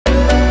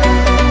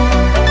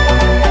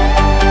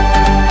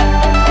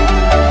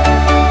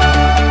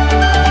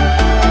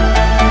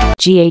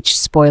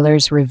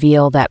Spoilers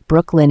reveal that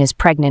Brook Lynn is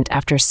pregnant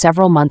after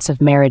several months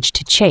of marriage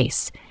to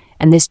Chase,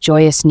 and this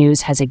joyous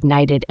news has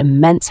ignited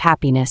immense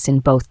happiness in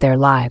both their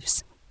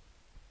lives.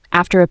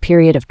 After a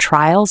period of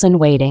trials and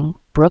waiting,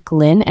 Brook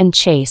Lynn and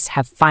Chase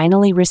have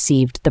finally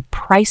received the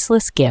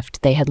priceless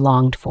gift they had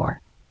longed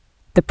for.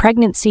 The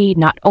pregnancy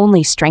not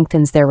only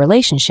strengthens their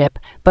relationship,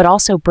 but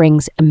also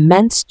brings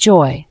immense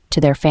joy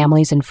to their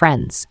families and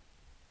friends.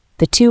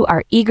 The two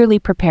are eagerly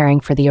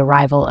preparing for the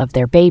arrival of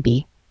their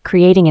baby,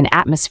 creating an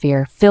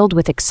atmosphere filled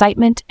with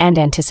excitement and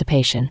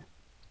anticipation.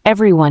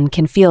 Everyone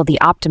can feel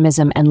the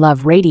optimism and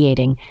love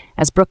radiating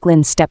as Brook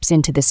Lynn steps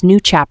into this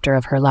new chapter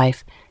of her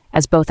life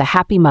as both a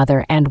happy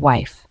mother and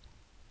wife.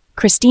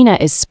 Christina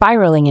is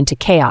spiraling into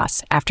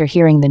chaos after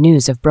hearing the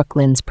news of Brook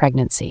Lynn's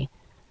pregnancy.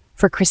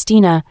 For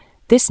Christina,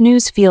 this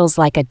news feels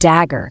like a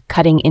dagger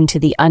cutting into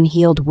the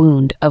unhealed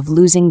wound of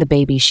losing the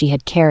baby she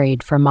had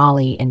carried for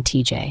Molly and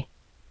TJ.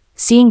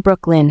 Seeing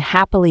Brook Lynn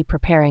happily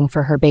preparing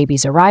for her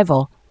baby's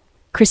arrival,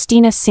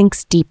 Christina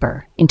sinks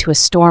deeper into a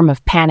storm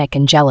of panic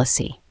and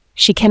jealousy.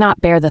 She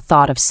cannot bear the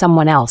thought of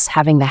someone else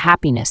having the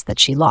happiness that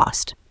she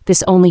lost.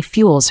 This only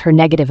fuels her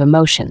negative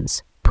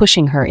emotions,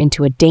 pushing her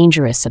into a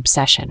dangerous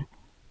obsession.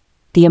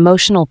 The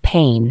emotional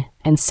pain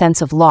and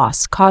sense of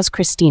loss cause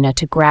Christina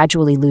to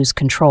gradually lose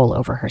control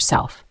over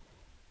herself.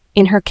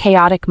 In her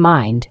chaotic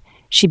mind,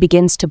 she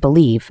begins to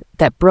believe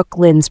that Brook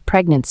Lynn's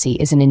pregnancy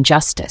is an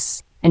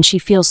injustice, and she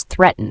feels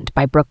threatened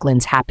by Brook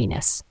Lynn's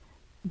happiness.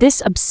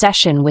 This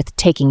obsession with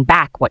taking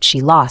back what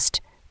she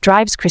lost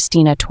drives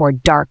Christina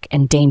toward dark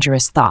and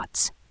dangerous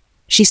thoughts.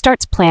 She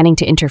starts planning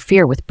to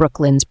interfere with Brook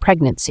Lynn's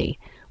pregnancy,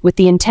 with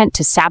the intent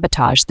to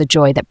sabotage the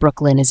joy that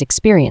Brook Lynn is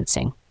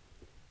experiencing.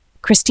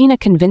 Christina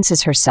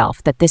convinces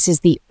herself that this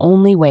is the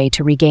only way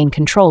to regain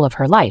control of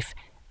her life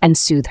and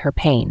soothe her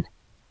pain.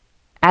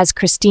 As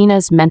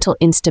Christina's mental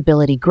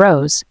instability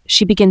grows,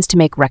 she begins to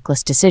make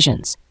reckless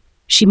decisions.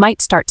 She might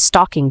start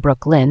stalking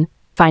Brook Lynn,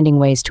 finding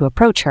ways to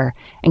approach her,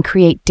 and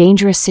create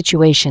dangerous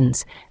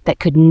situations that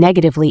could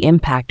negatively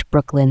impact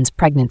Brook Lynn's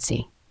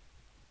pregnancy.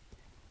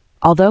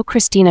 Although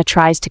Christina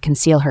tries to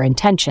conceal her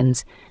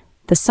intentions,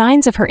 the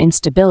signs of her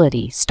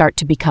instability start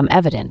to become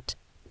evident.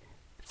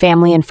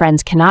 Family and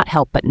friends cannot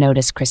help but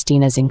notice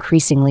Christina's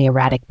increasingly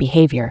erratic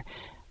behavior,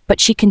 but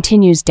she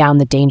continues down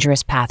the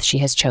dangerous path she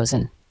has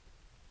chosen.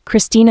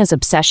 Christina's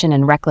obsession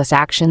and reckless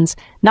actions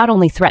not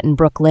only threaten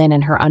Brook Lynn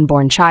and her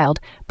unborn child,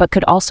 but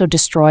could also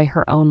destroy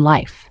her own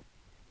life.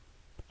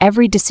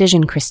 Every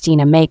decision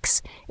Christina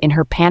makes in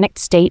her panicked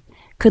state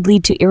could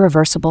lead to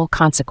irreversible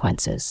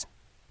consequences.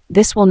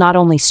 This will not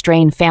only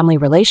strain family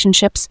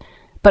relationships,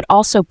 but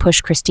also push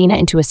Christina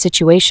into a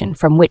situation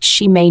from which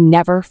she may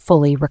never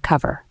fully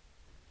recover.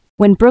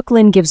 When Brook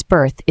Lynn gives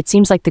birth, it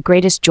seems like the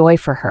greatest joy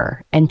for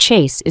her, and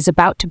Chase is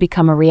about to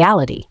become a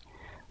reality.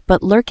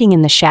 But lurking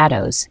in the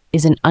shadows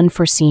is an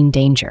unforeseen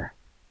danger: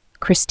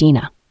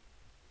 Christina.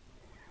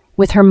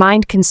 With her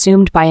mind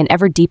consumed by an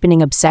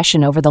ever-deepening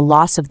obsession over the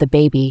loss of the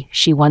baby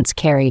she once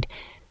carried,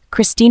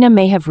 Christina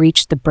may have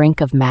reached the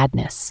brink of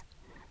madness.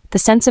 The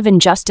sense of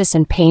injustice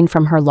and pain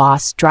from her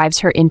loss drives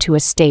her into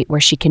a state where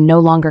she can no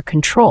longer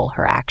control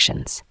her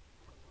actions.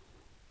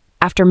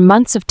 After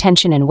months of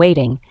tension and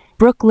waiting,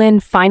 Brook Lynn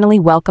finally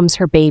welcomes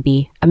her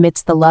baby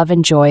amidst the love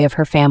and joy of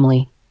her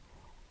family.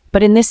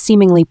 But in this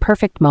seemingly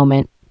perfect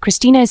moment,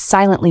 Christina is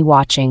silently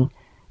watching,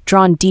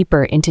 drawn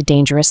deeper into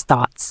dangerous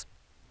thoughts.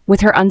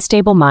 With her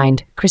unstable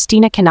mind,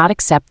 Christina cannot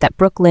accept that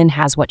Brook Lynn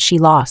has what she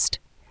lost.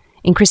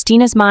 In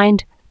Christina's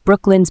mind,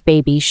 Brook Lynn's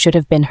baby should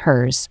have been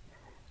hers,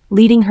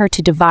 leading her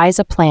to devise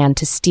a plan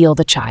to steal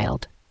the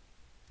child.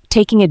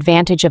 Taking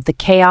advantage of the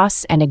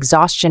chaos and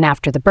exhaustion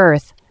after the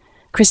birth,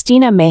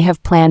 Christina may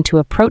have planned to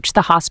approach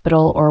the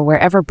hospital or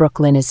wherever Brook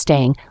Lynn is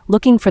staying,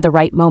 looking for the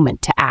right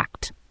moment to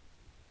act.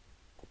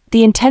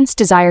 The intense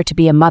desire to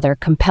be a mother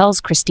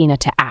compels Christina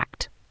to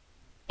act.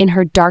 In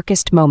her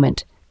darkest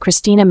moment,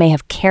 Christina may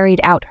have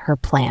carried out her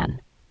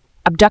plan,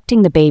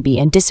 abducting the baby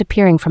and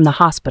disappearing from the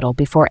hospital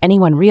before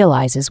anyone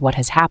realizes what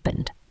has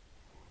happened.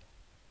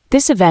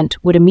 This event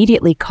would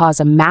immediately cause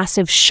a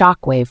massive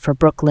shockwave for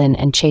Brook Lynn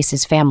and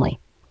Chase's family,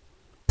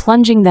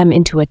 plunging them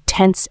into a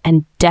tense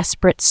and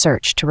desperate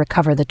search to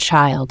recover the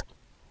child.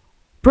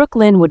 Brook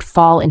Lynn would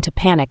fall into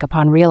panic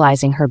upon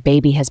realizing her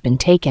baby has been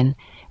taken,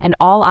 and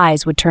all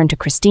eyes would turn to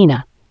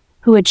Christina,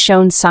 who had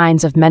shown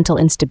signs of mental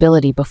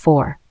instability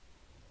before.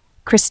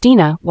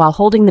 Christina, while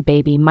holding the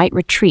baby, might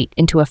retreat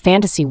into a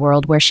fantasy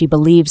world where she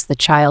believes the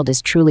child is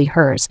truly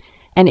hers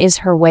and is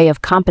her way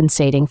of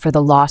compensating for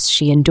the loss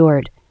she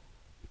endured.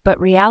 But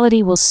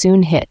reality will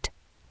soon hit,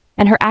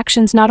 and her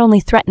actions not only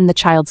threaten the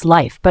child's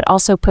life but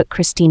also put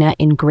Christina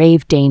in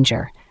grave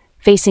danger,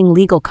 facing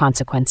legal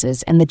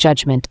consequences and the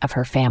judgment of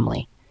her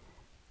family.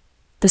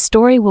 The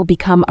story will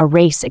become a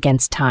race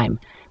against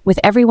time, with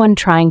everyone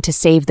trying to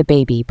save the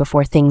baby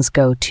before things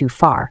go too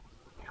far,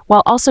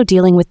 while also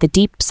dealing with the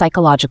deep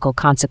psychological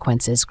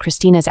consequences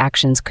Christina's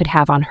actions could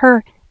have on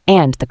her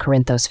and the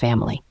Corinthos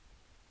family.